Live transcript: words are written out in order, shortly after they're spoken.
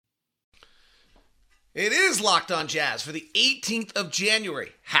It is Locked On Jazz for the 18th of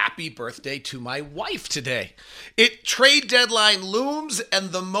January. Happy birthday to my wife today. Trade deadline looms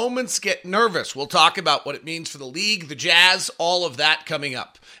and the moments get nervous. We'll talk about what it means for the league, the Jazz, all of that coming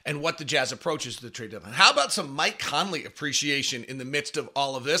up, and what the Jazz approaches to the trade deadline. How about some Mike Conley appreciation in the midst of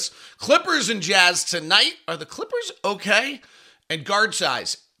all of this? Clippers and Jazz tonight. Are the Clippers okay? And guard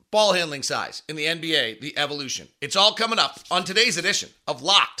size, ball handling size in the NBA, the evolution. It's all coming up on today's edition of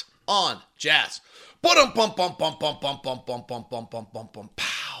Locked On Jazz. Pow.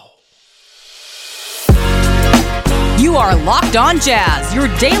 You are Locked On Jazz, your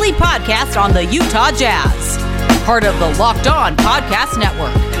daily podcast on the Utah Jazz. Part of the Locked On Podcast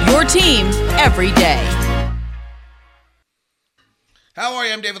Network, your team every day. How are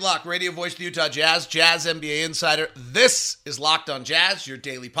you? I'm David Locke, radio voice of the Utah Jazz, Jazz NBA insider. This is Locked On Jazz, your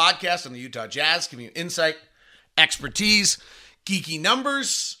daily podcast on the Utah Jazz, giving you insight, expertise, geeky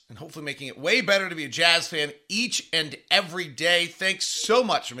numbers, and hopefully making it way better to be a Jazz fan each and every day. Thanks so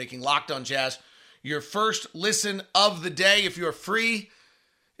much for making Locked On Jazz your first listen of the day. If you're free,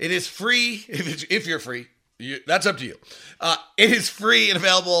 it is free. If you're free, that's up to you. It is free and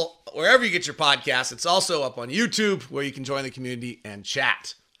available wherever you get your podcasts. It's also up on YouTube where you can join the community and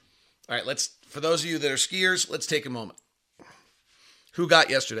chat. All right, for those of you that are skiers, let's take a moment. Who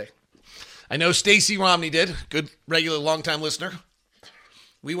got yesterday? I know Stacey Romney did. Good, regular, long-time listener.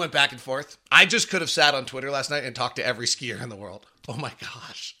 We went back and forth. I just could have sat on Twitter last night and talked to every skier in the world. Oh my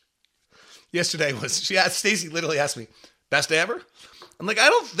gosh. Yesterday Stacey literally asked me, best day ever? I'm like, I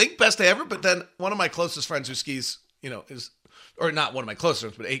don't think best day ever, but then one of my closest friends who skis, or not one of my closest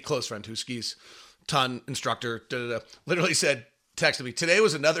friends, but a close friend who skis, ton, instructor, literally texted me, today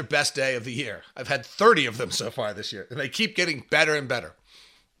was another best day of the year. I've had 30 of them so far this year, and they keep getting better and better.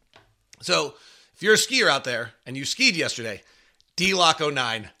 So if you're a skier out there and you skied yesterday,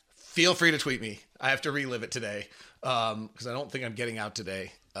 DLock09, feel free to tweet me. I have to relive it today because I don't think I'm getting out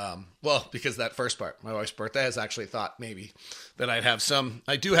today. Because that first part, my wife's birthday, has actually thought maybe that I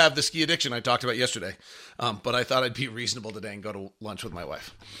do have the ski addiction I talked about yesterday, but I thought I'd be reasonable today and go to lunch with my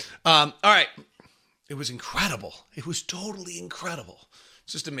wife. All right. It was incredible. It was totally incredible.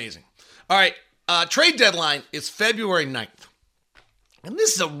 It's just amazing. All right. Trade deadline is February 9th. And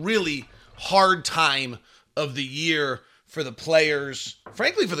this is a really hard time of the year for the players,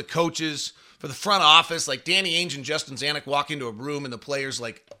 frankly, for the coaches, for the front office. Like Danny Ainge and Justin Zanuck walk into a room and the players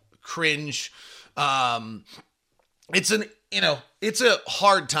cringe. It's a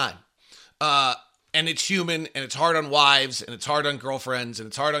hard time. And it's human, and it's hard on wives, and it's hard on girlfriends, and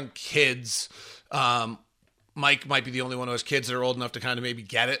it's hard on kids. Mike might be the only one who has kids that are old enough to kind of maybe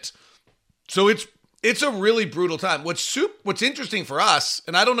get it. So it's a really brutal time. What's interesting for us,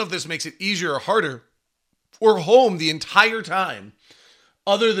 and I don't know if this makes it easier or harder, we're home the entire time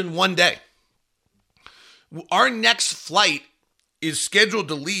other than one day. Our next flight is scheduled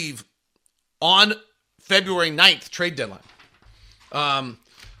to leave on February 9th, trade deadline,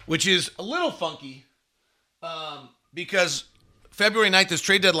 which is a little funky because February 9th is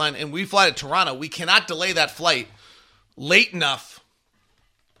trade deadline and we fly to Toronto. We cannot delay that flight late enough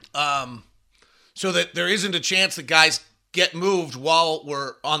so that there isn't a chance that guys get moved while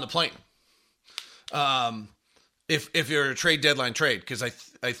we're on the plane. If you're a trade deadline trade, because I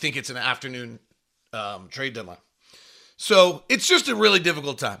think it's an afternoon trade deadline. So it's just a really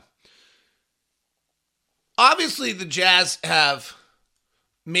difficult time. Obviously, the Jazz have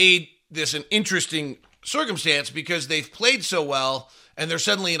made this an interesting circumstance because they've played so well and they're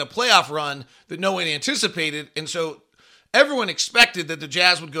suddenly in a playoff run that no one anticipated. And so everyone expected that the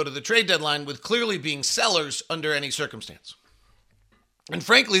Jazz would go to the trade deadline with clearly being sellers under any circumstance. And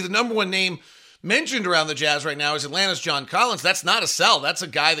frankly, the number one name mentioned around the Jazz right now is Atlanta's John Collins. That's not a sell. That's a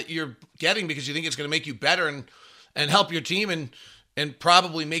guy that you're getting because you think it's going to make you better and help your team and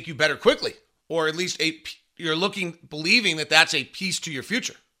probably make you better quickly. Or at least you're believing that that's a piece to your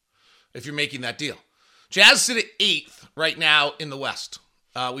future if you're making that deal. Jazz sit at 8th right now in the West.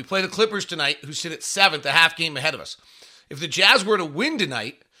 We play the Clippers tonight, who sit at 7th, a half game ahead of us. If the Jazz were to win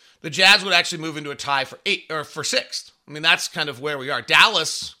tonight, the Jazz would actually move into a tie for 6th. I mean, that's kind of where we are.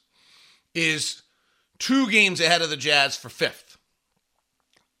 Dallas is 2 games ahead of the Jazz for 5th.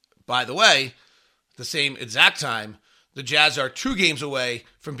 By the way, at the same exact time, the Jazz are 2 games away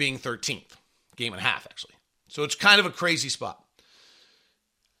from being 13th. Game and a half, actually. So it's kind of a crazy spot.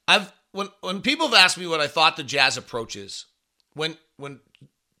 When people have asked me what I thought the Jazz approach is, when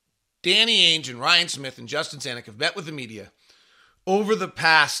Danny Ainge and Ryan Smith and Justin Zanuck have met with the media over the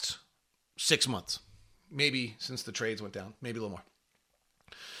past 6 months, maybe since the trades went down, maybe a little more,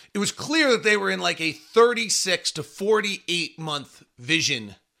 it was clear that they were in like a 36 to 48 month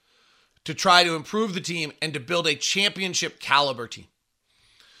vision to try to improve the team and to build a championship caliber team.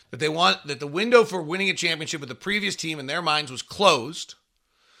 That they want, that the window for winning a championship with the previous team in their minds was closed,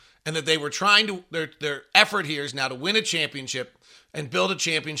 and that they were trying to, their effort here is now to win a championship and build a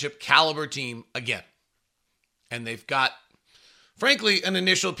championship caliber team again. And they've got, frankly, an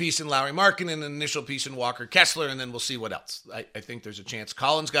initial piece in Lauri Markkanen, an initial piece in Walker Kessler, and then we'll see what else. I think there's a chance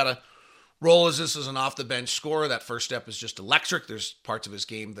Collins got to roll as this as an off-the-bench scorer. That first step is just electric. There's parts of his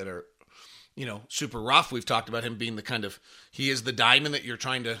game that are, super rough. We've talked about him being the kind of, he is the diamond that you're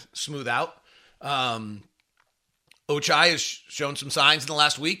trying to smooth out. Ochai has shown some signs in the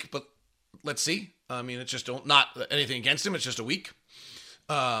last week, but let's see. I mean, it's just not anything against him. It's just a week.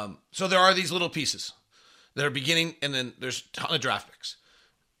 So there are these little pieces that are beginning, and then there's a ton of draft picks.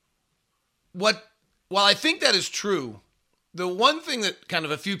 While I think that is true, the one thing that kind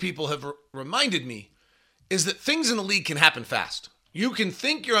of a few people have reminded me is that things in the league can happen fast. You can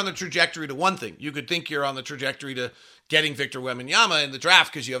think you're on the trajectory to one thing. You could think you're on the trajectory to getting Victor Wembanyama in the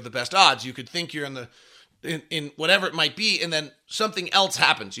draft because you have the best odds. You could think you're in whatever it might be, and then something else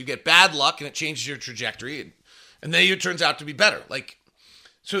happens. You get bad luck, and it changes your trajectory, and then it turns out to be better.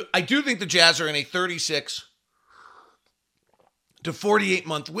 So I do think the Jazz are in a 36 to 48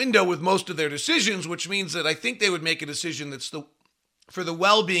 month window with most of their decisions, which means that I think they would make a decision that's for the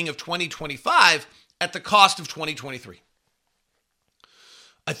well-being of 2025 at the cost of 2023.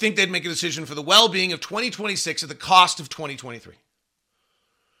 I think they'd make a decision for the well-being of 2026 at the cost of 2023.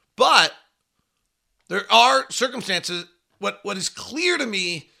 But there are circumstances, what is clear to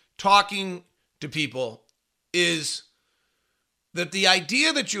me talking to people is that the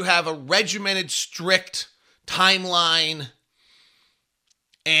idea that you have a regimented, strict timeline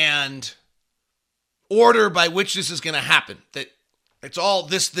and order by which this is going to happen, that it's all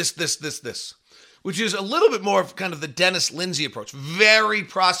this, which is a little bit more of kind of the Dennis Lindsay approach. Very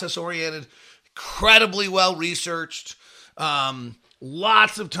process-oriented, incredibly well-researched,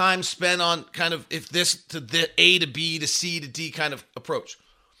 lots of time spent on kind of if this to the A to B to C to D kind of approach.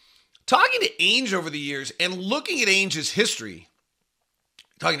 Talking to Ainge over the years and looking at Ainge's history,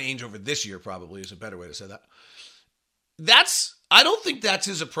 talking to Ainge over this year probably is a better way to say that. I don't think that's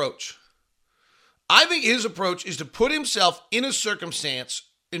his approach. I think his approach is to put himself in a circumstance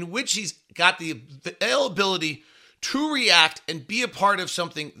in which he's got the ability to react and be a part of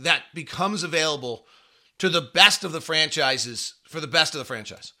something that becomes available to the best of the franchises for the best of the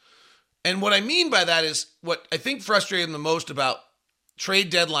franchise. And what I mean by that is what I think frustrated him the most about trade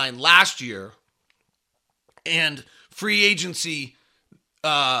deadline last year and free agency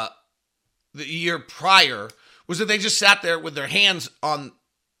the year prior was that they just sat there with their hands on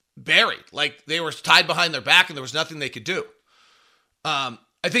buried. Like they were tied behind their back and there was nothing they could do.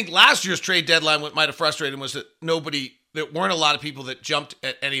 I think last year's trade deadline, what might have frustrated him was that there weren't a lot of people that jumped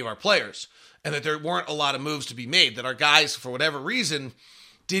at any of our players and that there weren't a lot of moves to be made, that our guys, for whatever reason,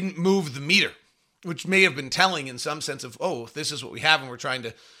 didn't move the meter, which may have been telling in some sense of, if this is what we have and we're trying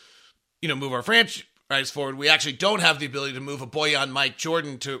to, move our franchise forward. We actually don't have the ability to move a Bojan, Mike,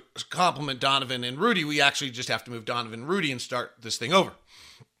 Jordan to complement Donovan and Rudy. We actually just have to move Donovan and Rudy and start this thing over.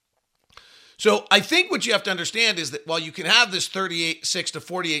 So I think what you have to understand is that while you can have this 6 to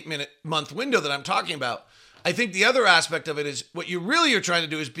 48 month window that I'm talking about, I think the other aspect of it is what you really are trying to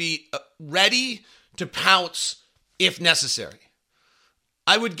do is be ready to pounce if necessary.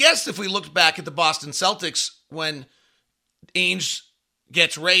 I would guess if we looked back at the Boston Celtics when Ainge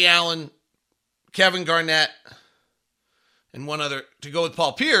gets Ray Allen, Kevin Garnett, and one other to go with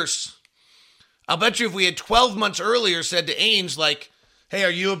Paul Pierce, I'll bet you if we had 12 months earlier said to Ainge, like, hey, are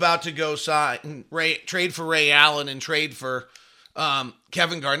you about to go trade for Ray Allen and trade for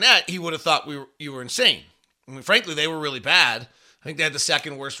Kevin Garnett? He would have thought you were insane. I mean, frankly, they were really bad. I think they had the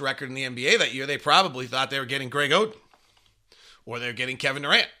second worst record in the NBA that year. They probably thought they were getting Greg Oden, or they were getting Kevin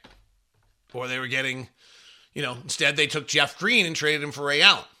Durant, or they were getting, instead they took Jeff Green and traded him for Ray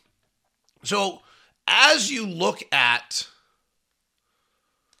Allen. So as you look at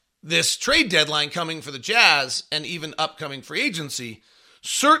this trade deadline coming for the Jazz and even upcoming free agency,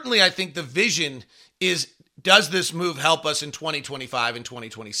 certainly I think the vision is, does this move help us in 2025 and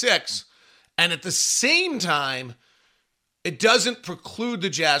 2026? And at the same time, it doesn't preclude the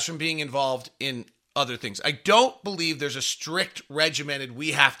Jazz from being involved in other things. I don't believe there's a strict regimented,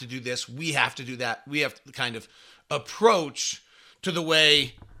 we have to do this, we have to do that, we have the kind of approach to the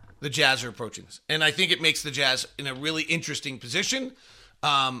way the Jazz are approaching this. And I think it makes the Jazz in a really interesting position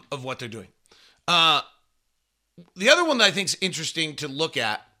of what they're doing. The other one that I think is interesting to look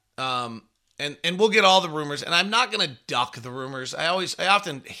at, and we'll get all the rumors, and I'm not going to duck the rumors. I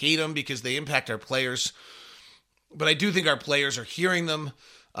often hate them because they impact our players, but I do think our players are hearing them.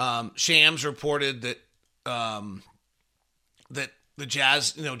 Shams reported that that the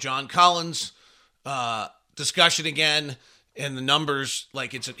Jazz, John Collins discussion again, and the numbers,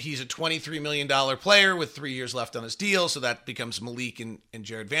 like he's a $23 million player with 3 years left on his deal, so that becomes Malik and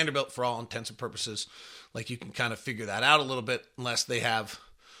Jared Vanderbilt for all intents and purposes. Like, you can kind of figure that out a little bit, unless they have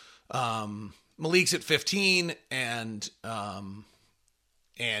Malik's at 15 and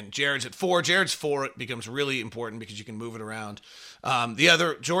Jared's at 4. Jared's 4, it becomes really important because you can move it around. The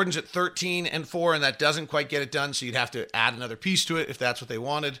other, Jordan's at 13 and 4, and that doesn't quite get it done, so you'd have to add another piece to it if that's what they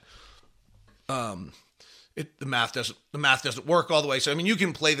wanted. The math doesn't work all the way. So, I mean, you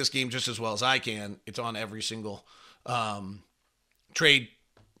can play this game just as well as I can. It's on every single trade,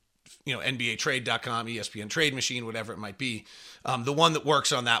 NBAtrade.com, ESPN Trade Machine, whatever it might be. The one that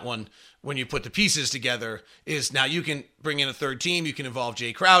works on that one, when you put the pieces together, is now you can bring in a third team, you can involve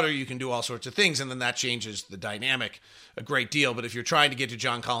Jay Crowder, you can do all sorts of things, and then that changes the dynamic a great deal. But if you're trying to get to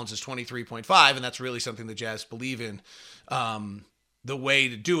John Collins' 23.5, and that's really something the Jazz believe in, the way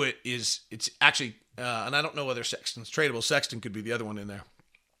to do it is, it's actually, and I don't know whether Sexton's tradable. Sexton could be the other one in there.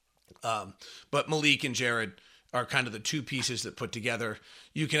 But Malik and Jared are kind of the two pieces that put together.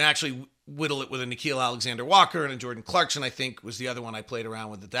 You can actually whittle it with a Nickeil Alexander-Walker, and a Jordan Clarkson, I think, was the other one I played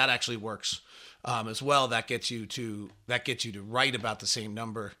around with. That actually works as well. That gets you to right about the same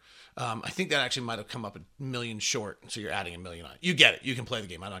number. I think that actually might have come up $1 million short, so you're adding $1 million on it. You get it. You can play the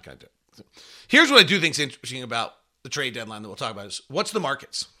game. I'm not going to do it. Here's what I do think is interesting about the trade deadline that we'll talk about is, what's the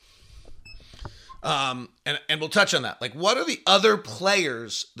markets? And we'll touch on that. Like, what are the other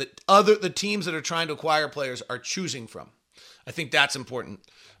players the teams that are trying to acquire players are choosing from? I think that's important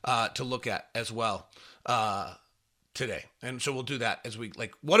to look at as well today. And so we'll do that as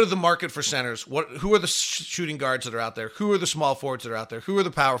what are the market for centers? Who are the shooting guards that are out there? Who are the small forwards that are out there? Who are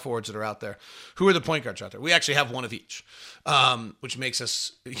the power forwards that are out there? Who are the point guards out there? We actually have one of each, which makes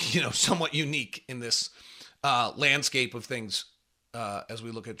us, somewhat unique in this landscape of things. As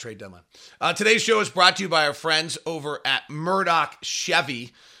we look at trade deadline. Today's show is brought to you by our friends over at Murdoch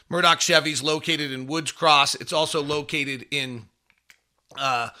Chevy. Murdoch Chevy is located in Woods Cross. It's also located in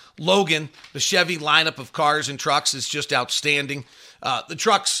Logan. The Chevy lineup of cars and trucks is just outstanding. The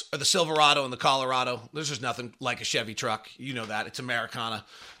trucks are the Silverado and the Colorado. There's just nothing like a Chevy truck. You know that. It's Americana.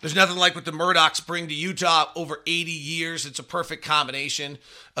 There's nothing like what the Murdochs bring to Utah over 80 years. It's a perfect combination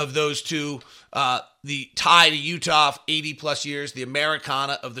of those two. The tie to Utah, 80 plus years, the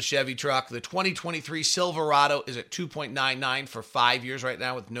Americana of the Chevy truck. The 2023 Silverado is at 2.99 for 5 years right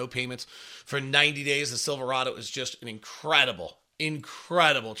now with no payments for 90 days. The Silverado is just an incredible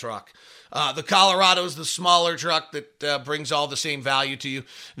truck. The Colorado is the smaller truck that brings all the same value to you.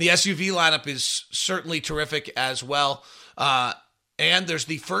 The SUV lineup is certainly terrific as well. And there's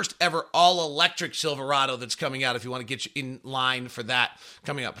the first ever all-electric Silverado that's coming out if you want to get you in line for that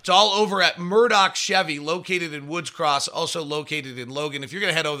coming up. It's all over at Murdoch Chevy, located in Woods Cross, also located in Logan. If you're going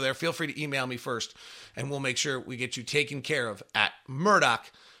to head over there, feel free to email me first, and we'll make sure we get you taken care of at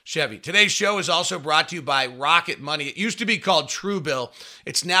Murdoch Chevy. Today's show is also brought to you by Rocket Money. It used to be called Truebill.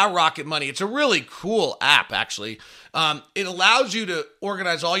 It's now Rocket Money. It's a really cool app, actually. It allows you to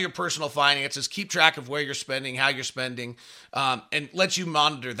organize all your personal finances, keep track of where you're spending, how you're spending, and lets you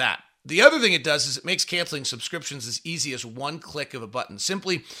monitor that. The other thing it does is it makes canceling subscriptions as easy as one click of a button.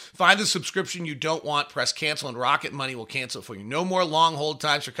 Simply find the subscription you don't want, press cancel, and Rocket Money will cancel it for you. No more long hold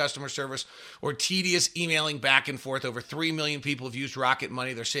times for customer service or tedious emailing back and forth. Over 3 million people have used Rocket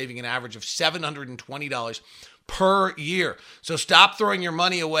Money. They're saving an average of $720 per year. So stop throwing your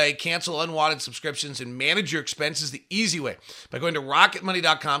money away, cancel unwanted subscriptions, and manage your expenses the easy way by going to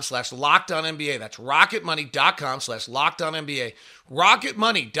rocketmoney.com/LockedOnNBA. That's rocketmoney.com/LockedOnNBA.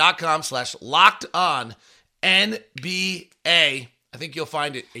 rocketmoney.com/LockedOnNBA. I think you'll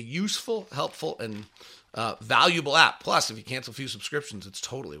find it a useful, helpful, and valuable app. Plus, if you cancel a few subscriptions, it's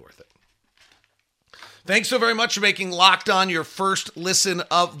totally worth it. Thanks so very much for making Locked On your first listen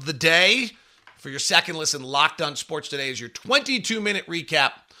of the day. For your second listen, Locked On Sports Today is your 22-minute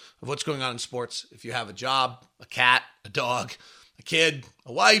recap of what's going on in sports. If you have a job, a cat, a dog, a kid,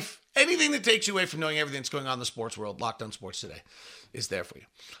 a wife, anything that takes you away from knowing everything that's going on in the sports world, Locked On Sports Today is there for you.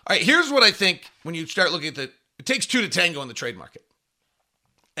 All right, here's what I think when you start looking at it takes two to tango in the trade market.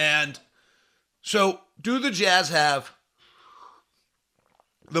 And so do the Jazz have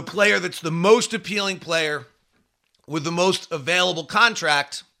the player that's the most appealing player with the most available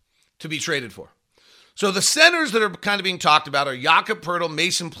contract to be traded for? So the centers that are kind of being talked about are Jakob Poeltl,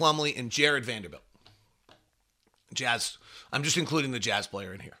 Mason Plumlee, and Jared Vanderbilt. Jazz, I'm just including the Jazz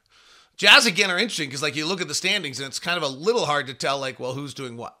player in here. Jazz, again, are interesting because, you look at the standings, and it's kind of a little hard to tell, who's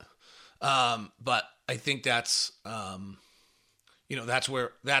doing what. But I think that's,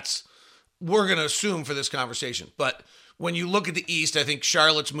 we're going to assume for this conversation. But when you look at the East, I think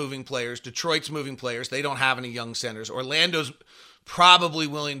Charlotte's moving players, Detroit's moving players. They don't have any young centers. Orlando's probably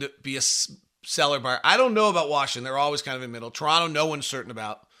willing to be a seller buyer. I don't know about Washington. They're always kind of in the middle. Toronto, no one's certain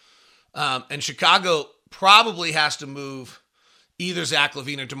about. And Chicago probably has to move either Zach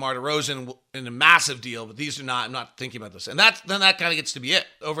LaVine or DeMar DeRozan in a massive deal, but these are not. I'm not thinking about this. And then that kind of gets to be it.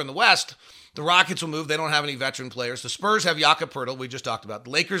 Over in the West, the Rockets will move. They don't have any veteran players. The Spurs have Jakob Poeltl, we just talked about.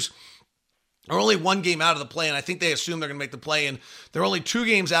 The Lakers are only one game out of the play, and I think they assume they're going to make the play, and they're only 2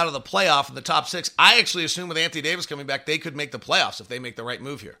 games out of the playoff in the top 6. I actually assume with Anthony Davis coming back, they could make the playoffs if they make the right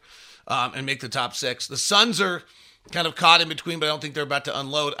move here and make the top 6. The Suns are kind of caught in between, but I don't think they're about to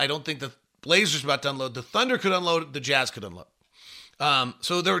unload. I don't think the Blazers are about to unload. The Thunder could unload. The Jazz could unload.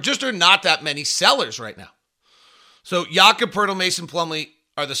 So there just are not that many sellers right now. So Jakob Poeltl, Mason Plumlee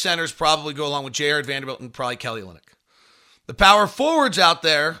are the centers, probably go along with Jared Vanderbilt and probably Kelly Olynyk. The power forwards out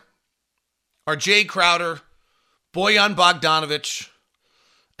there are Jay Crowder, Bojan Bogdanovic,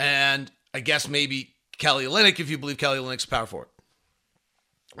 and I guess maybe Kelly Olynyk if you believe Kelly Olynyk's a power forward.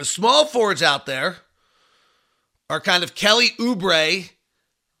 The small forwards out there are kind of Kelly Oubre,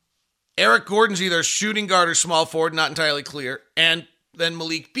 Eric Gordon's either shooting guard or small forward, not entirely clear, and then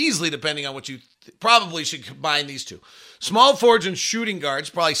Malik Beasley, depending on what you probably should combine these two. Small forwards and shooting guards,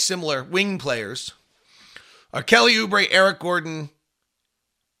 probably similar wing players, are Kelly Oubre, Eric Gordon,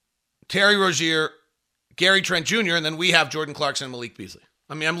 Terry Rozier, Gary Trent Jr., and then we have Jordan Clarkson and Malik Beasley.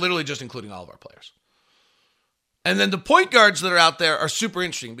 I mean, I'm literally just including all of our players. And then the point guards that are out there are super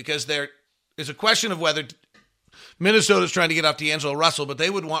interesting because there is a question of whether Minnesota's trying to get off D'Angelo Russell, but they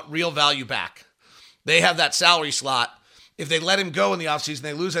would want real value back. They have that salary slot. If they let him go in the offseason,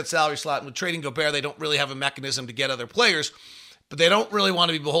 they lose that salary slot. And with trading Gobert, they don't really have a mechanism to get other players, but they don't really want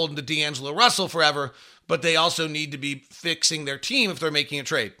to be beholden to D'Angelo Russell forever, but they also need to be fixing their team if they're making a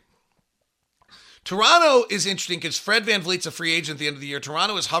trade. Toronto is interesting because Fred VanVleet's a free agent at the end of the year.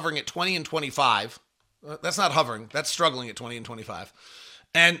 Toronto is hovering at 20 and 25. That's not hovering. That's struggling at 20 and 25.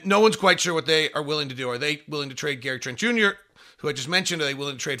 And no one's quite sure what they are willing to do. Are they willing to trade Gary Trent Jr., who I just mentioned? Are they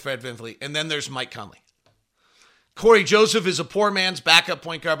willing to trade Fred VanVleet? And then there's Mike Conley. Corey Joseph is a poor man's backup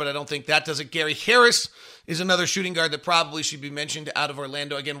point guard, but I don't think that does it. Gary Harris is another shooting guard that probably should be mentioned out of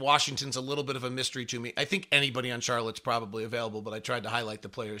Orlando. Again, Washington's a little bit of a mystery to me. I think anybody on Charlotte's probably available, but I tried to highlight the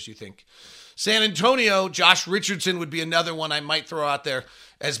players you think. San Antonio, Josh Richardson would be another one I might throw out there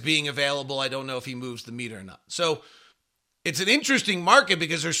as being available. I don't know if he moves the meter or not. So it's an interesting market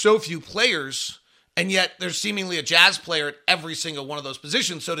because there's so few players, and yet there's seemingly a Jazz player at every single one of those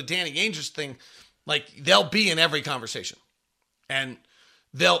positions. So to Danny Ainge's thing, like they'll be in every conversation, and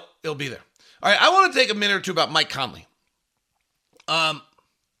they'll be there. All right, I want to take a minute or two about Mike Conley. I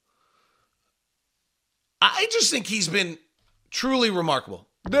just think he's been truly remarkable.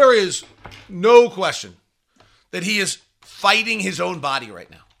 There is no question that he is fighting his own body right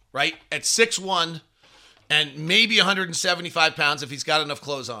now, right? At 6'1", and maybe 175 pounds if he's got enough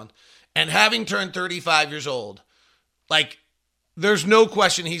clothes on, and having turned 35 years old, like, there's no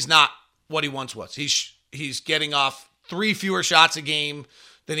question he's not what he once was. He's getting off 3 fewer shots a game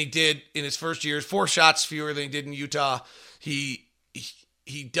than he did in his first years, 4 shots fewer than he did in Utah. He's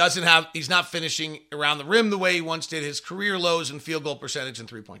not finishing around the rim the way he once did. His career lows in field goal percentage and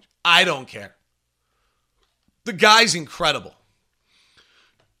 3-point. I don't care. The guy's incredible.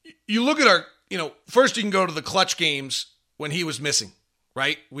 You look at first you can go to the clutch games when he was missing,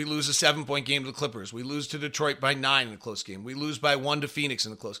 right? We lose a 7-point game to the Clippers. We lose to Detroit by 9 in a close game. We lose by 1 to Phoenix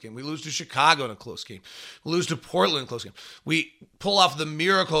in a close game. We lose to Chicago in a close game. We lose to Portland in a close game. We pull off the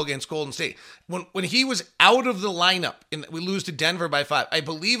miracle against Golden State. When he was out of the lineup, we lose to Denver by 5. I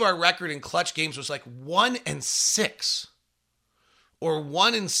believe our record in clutch games was like 1-6 or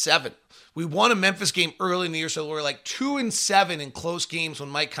 1-7. We won a Memphis game early in the year, so we're like 2-7 in close games when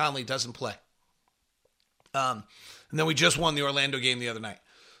Mike Conley doesn't play. And then we just won the Orlando game the other night,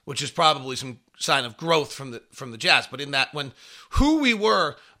 which is probably some sign of growth from the Jazz. But in that, who we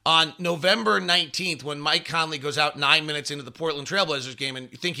were on November 19th, when Mike Conley goes out 9 minutes into the Portland Trailblazers game, and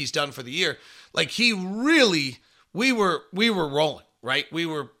you think he's done for the year, like we were rolling, right? We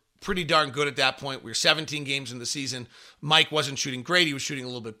were pretty darn good at that point. We were 17 games in the season. Mike wasn't shooting great. He was shooting a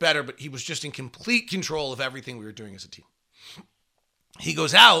little bit better, but he was just in complete control of everything we were doing as a team. He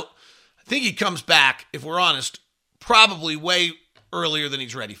goes out. I think he comes back, if we're honest, probably way earlier than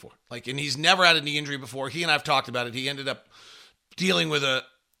he's ready for. And he's never had a knee injury before. He and I have talked about it. He ended up dealing with kind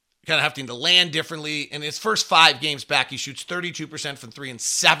of having to land differently. In his first 5 games back, he shoots 32% from 3 and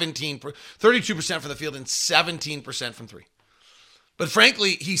 32% from the field and 17% from 3. But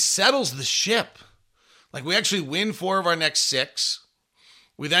frankly, he settles the ship. We actually win 4 of our next 6.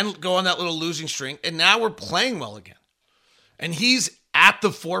 We then go on that little losing streak, and now we're playing well again. And he's at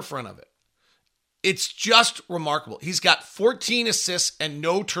the forefront of it. It's just remarkable. He's got 14 assists and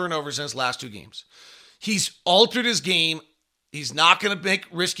no turnovers in his last 2 games. He's altered his game. He's not going to make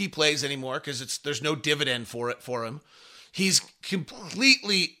risky plays anymore because there's no dividend for him. He's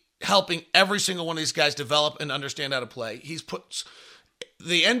completely helping every single one of these guys develop and understand how to play.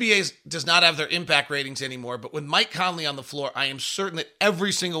 The NBA does not have their impact ratings anymore, but with Mike Conley on the floor, I am certain that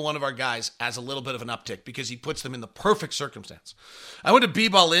every single one of our guys has a little bit of an uptick because he puts them in the perfect circumstance. I went to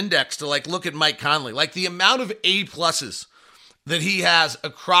B-Ball Index to look at Mike Conley, the amount of A-pluses that he has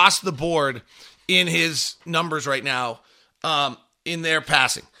across the board in his numbers right now in their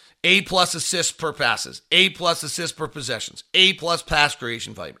passing. A-plus assists per passes, A-plus assists per possessions, A-plus pass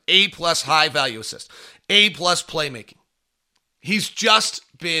creation volume, A-plus high-value assists, A-plus playmaking. He's just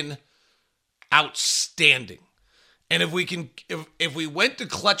been outstanding. And if we went to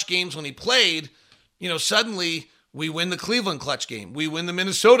clutch games when he played, suddenly we win the Cleveland clutch game. We win the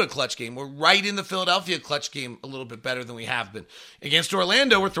Minnesota clutch game. We're right in the Philadelphia clutch game a little bit better than we have been. Against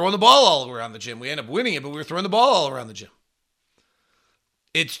Orlando, we're throwing the ball all around the gym. We end up winning it, but we were throwing the ball all around the gym.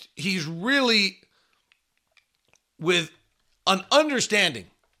 He's really, with an understanding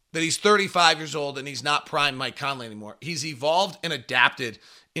that he's 35 years old and he's not prime Mike Conley anymore. He's evolved and adapted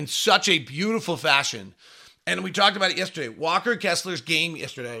in such a beautiful fashion. And we talked about it yesterday. Walker Kessler's game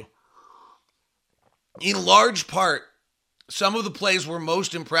yesterday, in large part, some of the plays we're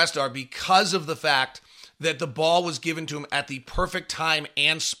most impressed are because of the fact that the ball was given to him at the perfect time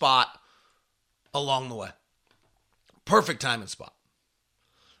and spot along the way. Perfect time and spot.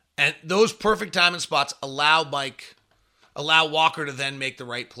 And those perfect time and spots allow Walker to then make the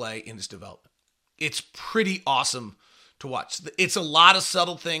right play in his development. It's pretty awesome to watch. It's a lot of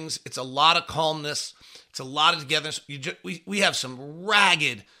subtle things. It's a lot of calmness. It's a lot of togetherness. We have some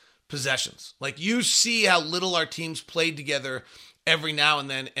ragged possessions. You see how little our teams played together every now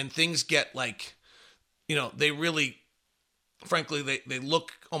and then, and things get they really, frankly, they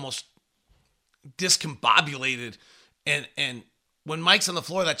look almost discombobulated. And when Mike's on the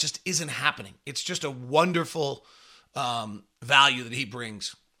floor, that just isn't happening. It's just a wonderful value that he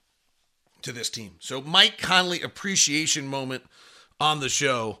brings to this team. So Mike Conley appreciation moment on the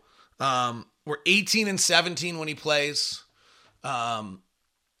show. We're 18 and 17 when he plays.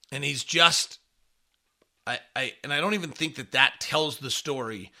 And he's just, I don't even think that tells the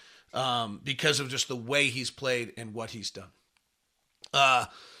story because of just the way he's played and what he's done.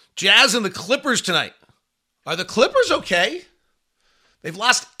 Jazz and the Clippers tonight. Are the Clippers okay? They've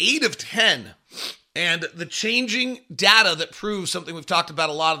lost 8 of 10. And the changing data that proves something we've talked about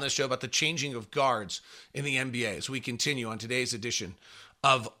a lot on this show about the changing of guards in the NBA as we continue on today's edition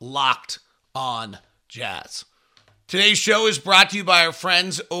of Locked on Jazz. Today's show is brought to you by our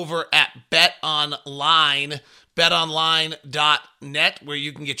friends over at BetOnline, betonline.net, where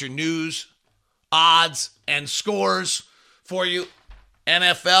you can get your news, odds, and scores for you.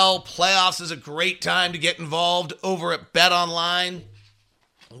 NFL playoffs is a great time to get involved over at BetOnline.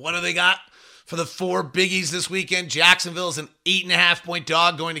 What do they got for the 4 biggies this weekend? Jacksonville is an 8.5-point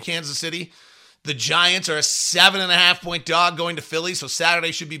dog going to Kansas City. The Giants are a 7.5-point dog going to Philly, so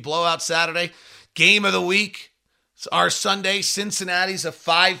Saturday should be blowout Saturday. Game of the week, our Sunday, Cincinnati's a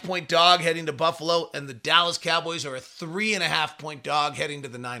 5-point dog heading to Buffalo, and the Dallas Cowboys are a 3.5-point dog heading to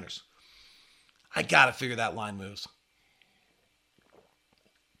the Niners. I got to figure that line moves.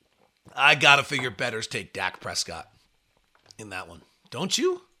 I got to figure bettors take Dak Prescott in that one. Don't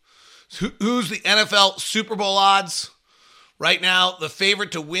you? Who's the NFL Super Bowl odds? Right now, the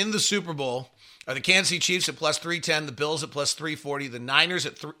favorite to win the Super Bowl are the Kansas City Chiefs at plus 310, the Bills at plus 340, the Niners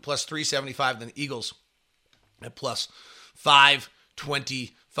at plus 375, then the Eagles at plus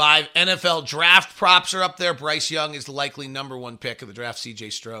 525. NFL draft props are up there. Bryce Young is the likely number 1 pick of the draft.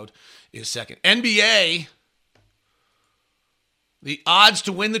 CJ Stroud is second. NBA, the odds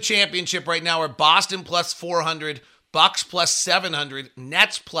to win the championship right now are Boston plus 400, Bucks plus 700,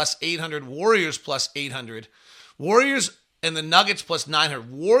 Nets plus 800, Warriors plus 800, Warriors and the Nuggets plus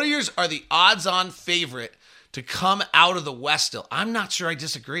 900. Warriors are the odds-on favorite to come out of the West still. I'm not sure I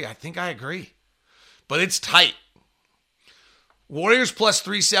disagree. I think I agree. But it's tight. Warriors plus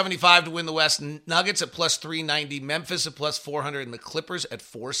 375 to win the West, Nuggets at plus 390, Memphis at plus 400, and the Clippers at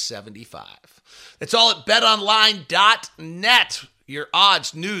 475. That's all at betonline.net. Your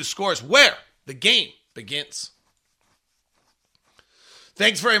odds, news, scores, where the game begins.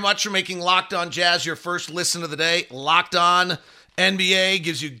 Thanks very much for making Locked On Jazz your first listen of the day. Locked On NBA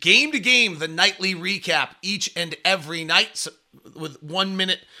gives you game to game the nightly recap each and every night. So with 1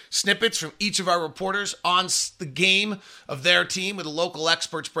 minute snippets from each of our reporters on the game of their team with the local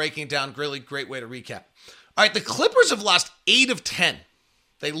experts breaking it down. Really great way to recap. All right, the Clippers have lost 8 of 10.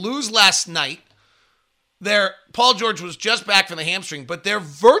 They lose last night. Paul George was just back from the hamstring, but they're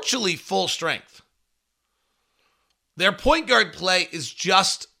virtually full strength. Their point guard play is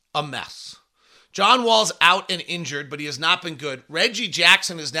just a mess. John Wall's out and injured, but he has not been good. Reggie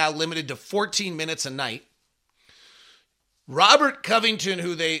Jackson is now limited to 14 minutes a night. Robert Covington,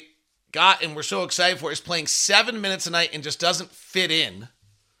 who they got and were so excited for, is playing 7 minutes a night and just doesn't fit in.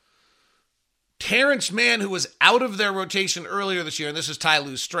 Terrence Mann, who was out of their rotation earlier this year, and this is Ty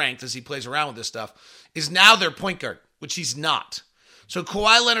Lue's strength as he plays around with this stuff, is now their point guard, which he's not. So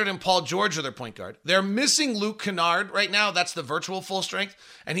Kawhi Leonard and Paul George are their point guard. They're missing Luke Kennard right now. That's the virtual full strength.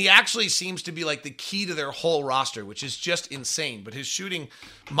 And he actually seems to be like the key to their whole roster, which is just insane. But his shooting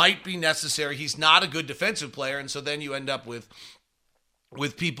might be necessary. He's not a good defensive player. And so then you end up with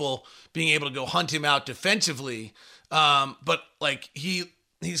people being able to go hunt him out defensively. But like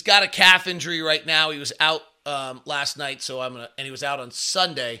he's got a calf injury right now. He was out last night, and he was out on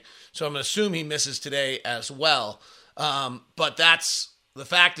Sunday. So I'm going to assume he misses today as well. But the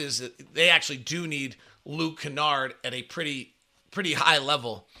fact is that they actually do need Luke Kennard at a pretty high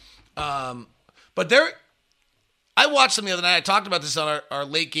level. I watched them the other night. I talked about this on our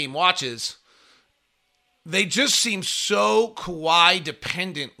late game watches. They just seem so Kawhi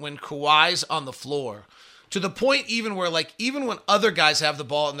dependent when Kawhi's on the floor, to the point even where even when other guys have the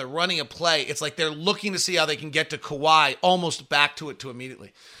ball and they're running a play, it's like they're looking to see how they can get to Kawhi almost back to it to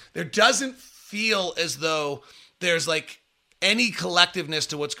immediately. There doesn't feel as though there's any collectiveness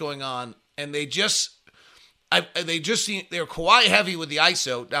to what's going on, and they just seem they're Kawhi heavy with the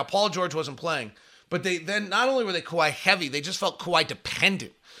ISO. Now Paul George wasn't playing, but they then not only were they Kawhi heavy, they just felt Kawhi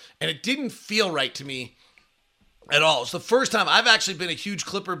dependent, and it didn't feel right to me at all. It's the first time I've actually been a huge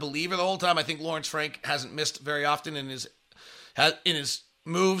Clipper believer the whole time. I think Lawrence Frank hasn't missed very often in his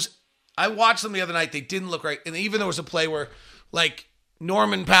moves. I watched them the other night. They didn't look right, and even there was a play where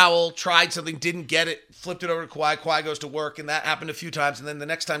Norman Powell tried something, didn't get it, flipped it over to Kawhi. Kawhi goes to work, and that happened a few times. And then the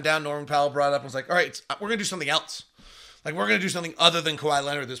next time down, Norman Powell brought it up and was like, all right, we're going to do something else. We're going to do something other than Kawhi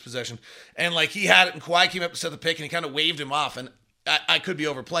Leonard this possession. And he had it, and Kawhi came up to set the pick, and he kind of waved him off. And I could be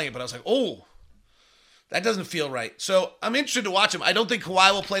overplaying it, but I was like, oh, that doesn't feel right. So I'm interested to watch him. I don't think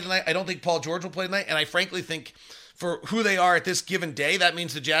Kawhi will play tonight. I don't think Paul George will play tonight. And I frankly think for who they are at this given day, that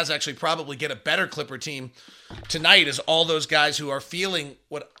means the Jazz actually probably get a better Clipper team tonight, as all those guys who are feeling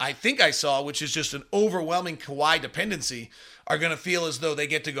what I think I saw, which is just an overwhelming Kawhi dependency, are going to feel as though they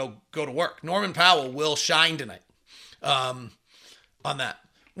get to go to work. Norman Powell will shine tonight on that.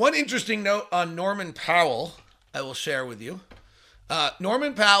 One interesting note on Norman Powell I will share with you.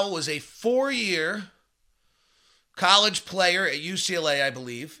 Norman Powell was a 4-year college player at UCLA, I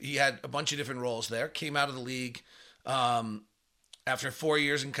believe. He had a bunch of different roles there. Came out of the league after 4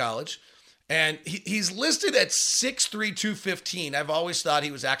 years in college. And he's listed at 6'3", 215. I've always thought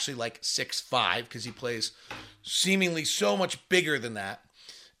he was actually 6'5", because he plays seemingly so much bigger than that.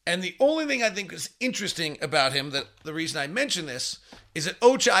 And the only thing I think is interesting about him, that the reason I mention this, is that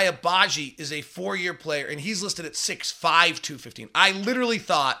Ochai Agbaji is a 4-year player, and he's listed at 6'5", 215. I literally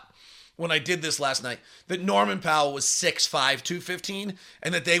thought, when I did this last night, that Norman Powell was 6'5", 215,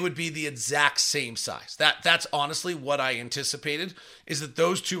 and that they would be the exact same size. That's honestly what I anticipated, is that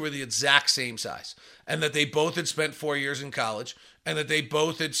those two were the exact same size, and that they both had spent 4 years in college, and that they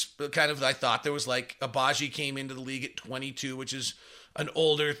both had I thought there was Agbaji came into the league at 22, which is an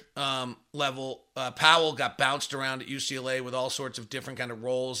older level. Powell got bounced around at UCLA with all sorts of different kind of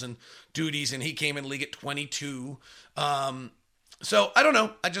roles and duties, and he came in the league at 22. So I don't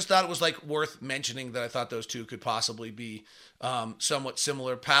know. I just thought it was worth mentioning that I thought those two could possibly be somewhat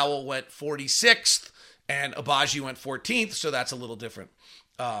similar. Powell went 46th and Agbaji went 14th, so that's a little different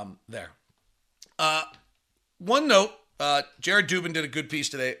there. One note, Jared Dubin did a good piece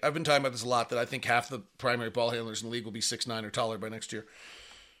today. I've been talking about this a lot, that I think half the primary ball handlers in the league will be 6'9" or taller by next year.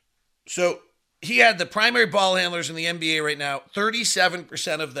 So he had the primary ball handlers in the NBA right now,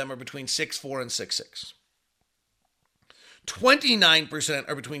 37% of them are between 6'4" and 6'6". 29%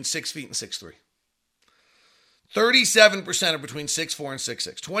 are between 6 feet and 6'3". 37% are between 6'4" and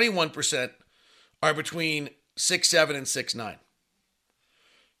 6'6". 21% are between 6'7" and 6'9".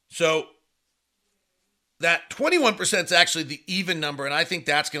 So that 21% is actually the even number, and I think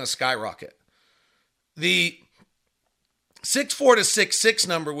that's going to skyrocket. The 6'4" to 6'6"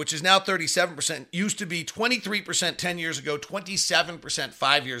 number, which is now 37%, used to be 23% 10 years ago, 27%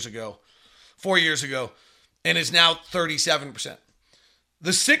 4 years ago, and is now 37%.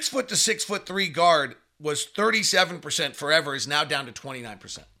 The 6 foot to 6'3" guard was 37% forever, is now down to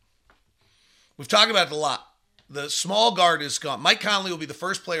 29%. We've talked about it a lot. The small guard is gone. Mike Conley will be the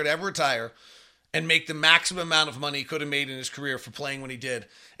first player to ever retire and make the maximum amount of money he could have made in his career for playing when he did.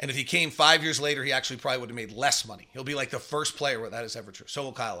 And if he came 5 years later, he actually probably would have made less money. He'll be like the first player where that is ever true. So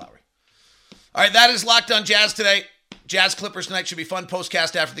will Kyle Lowry. All right, that is Locked on Jazz today. Jazz Clippers tonight should be fun.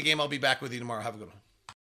 Postcast after the game. I'll be back with you tomorrow. Have a good one.